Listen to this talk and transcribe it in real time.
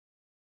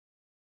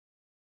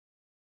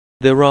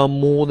There are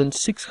more than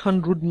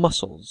 600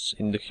 muscles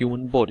in the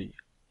human body,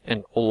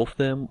 and all of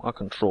them are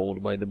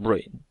controlled by the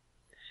brain.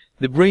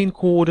 The brain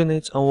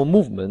coordinates our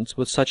movements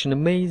with such an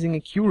amazing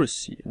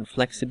accuracy and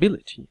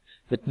flexibility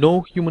that no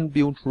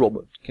human-built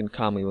robot can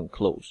come even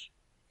close.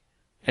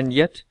 And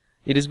yet,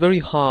 it is very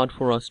hard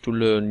for us to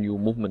learn new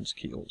movement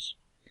skills.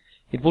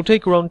 It will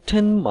take around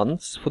 10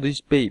 months for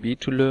this baby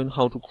to learn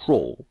how to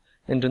crawl,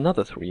 and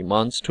another 3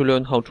 months to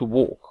learn how to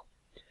walk.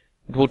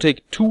 It will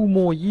take 2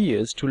 more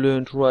years to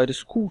learn to ride a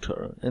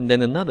scooter, and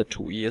then another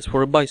 2 years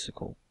for a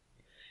bicycle.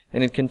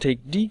 And it can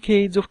take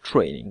decades of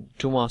training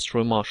to master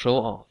a martial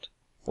art,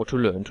 or to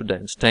learn to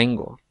dance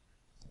tango.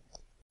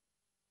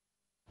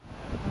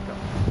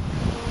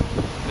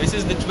 This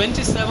is the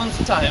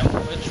 27th time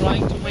we're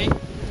trying to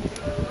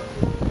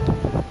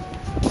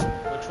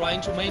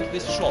make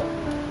this shot,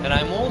 and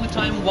I'm all the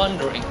time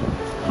wondering,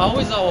 how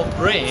is our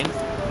brain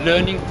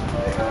learning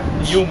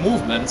new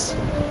movements?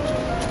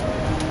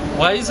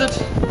 Why is it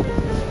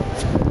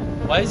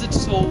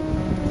so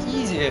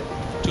easy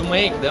to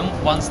make them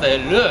once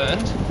they're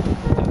learned,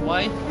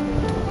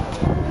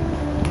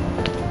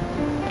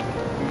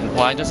 and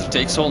why does it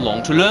take so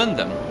long to learn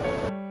them?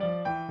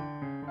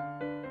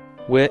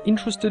 We're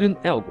interested in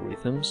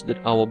algorithms that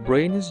our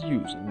brain is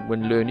using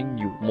when learning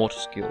new motor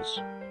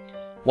skills.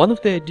 One of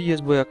the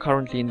ideas we are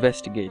currently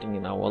investigating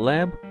in our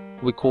lab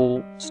we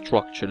call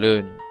structure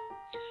learning.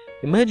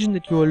 Imagine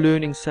that you are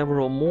learning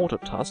several motor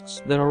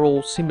tasks that are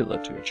all similar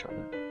to each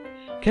other.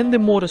 Can the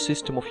motor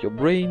system of your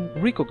brain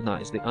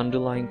recognize the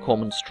underlying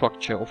common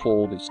structure of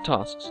all these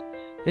tasks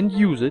and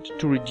use it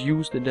to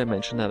reduce the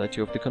dimensionality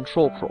of the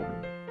control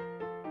problem?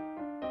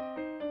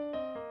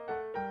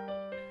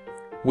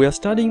 We are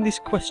studying this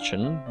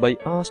question by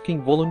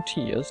asking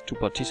volunteers to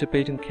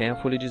participate in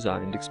carefully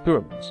designed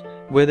experiments,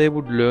 where they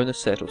would learn a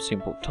set of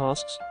simple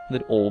tasks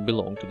that all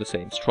belong to the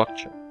same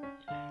structure.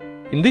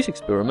 In this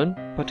experiment,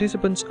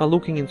 participants are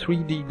looking in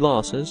 3D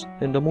glasses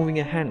and are moving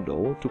a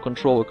handle to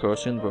control a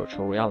cursor in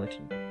virtual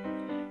reality.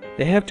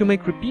 They have to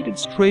make repeated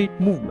straight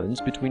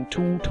movements between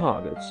 2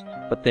 targets,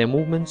 but their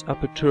movements are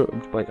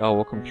perturbed by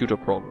our computer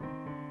program.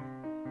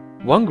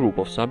 One group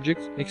of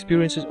subjects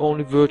experiences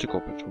only vertical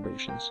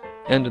perturbations,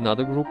 and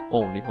another group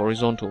only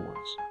horizontal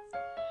ones.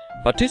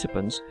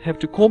 Participants have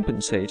to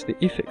compensate the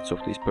effects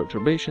of these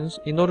perturbations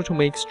in order to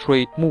make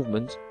straight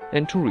movements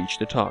and to reach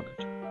the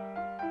target.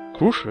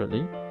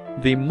 Crucially,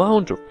 the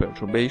amount of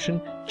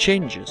perturbation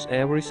changes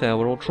every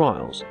several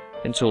trials,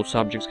 and so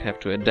subjects have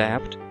to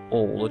adapt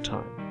all the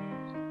time.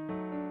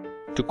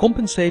 To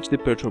compensate the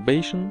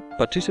perturbation,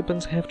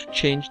 participants have to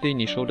change the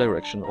initial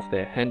direction of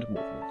their hand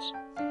movements.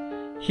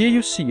 Here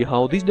you see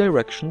how this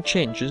direction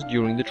changes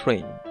during the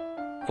training,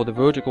 for the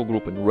vertical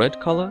group in red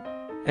color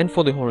and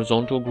for the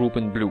horizontal group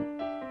in blue.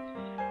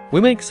 We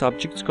make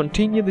subjects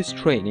continue this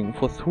training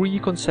for 3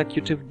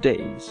 consecutive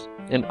days,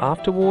 and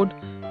afterward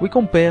we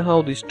compare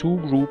how these 2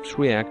 groups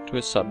react to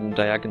a sudden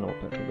diagonal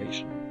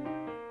perturbation.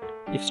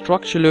 If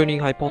structure learning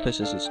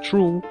hypothesis is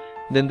true,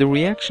 then the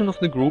reaction of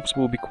the groups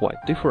will be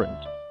quite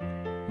different.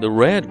 The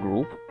red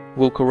group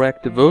will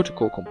correct the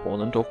vertical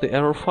component of the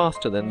error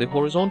faster than the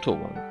horizontal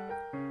one,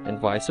 and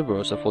vice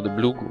versa for the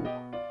blue group.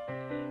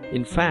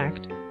 In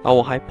fact,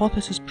 our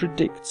hypothesis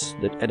predicts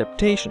that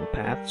adaptation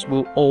paths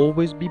will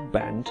always be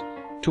bent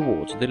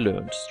towards the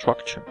learned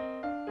structure.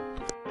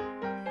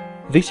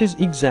 This is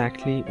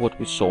exactly what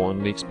we saw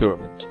in the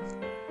experiment.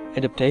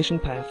 Adaptation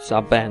paths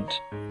are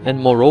bent, and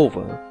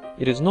moreover,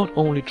 it is not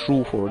only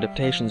true for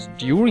adaptations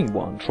during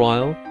one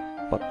trial,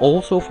 but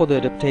also for the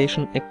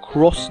adaptation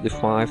across the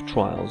 5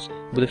 trials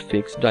with a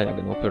fixed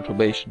diagonal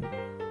perturbation.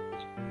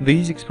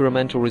 These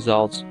experimental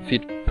results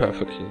fit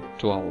perfectly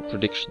to our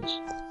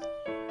predictions.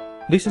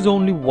 This is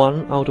only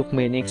one out of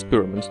many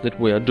experiments that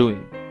we are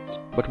doing,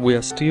 but we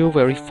are still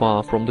very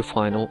far from the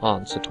final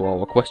answer to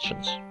our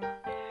questions.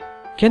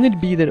 Can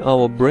it be that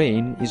our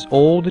brain is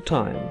all the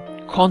time,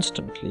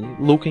 constantly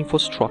looking for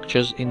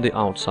structures in the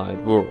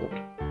outside world?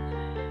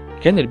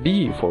 Can it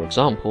be, for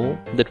example,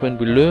 that when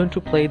we learn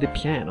to play the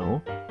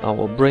piano,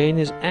 our brain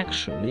is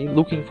actually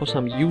looking for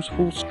some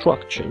useful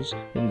structures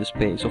in the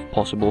space of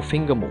possible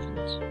finger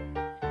movements?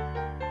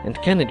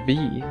 And can it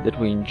be that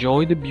we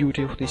enjoy the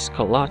beauty of the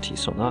Scarlatti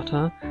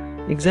sonata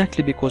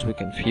exactly because we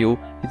can feel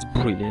its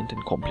brilliant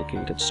and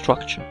complicated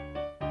structure?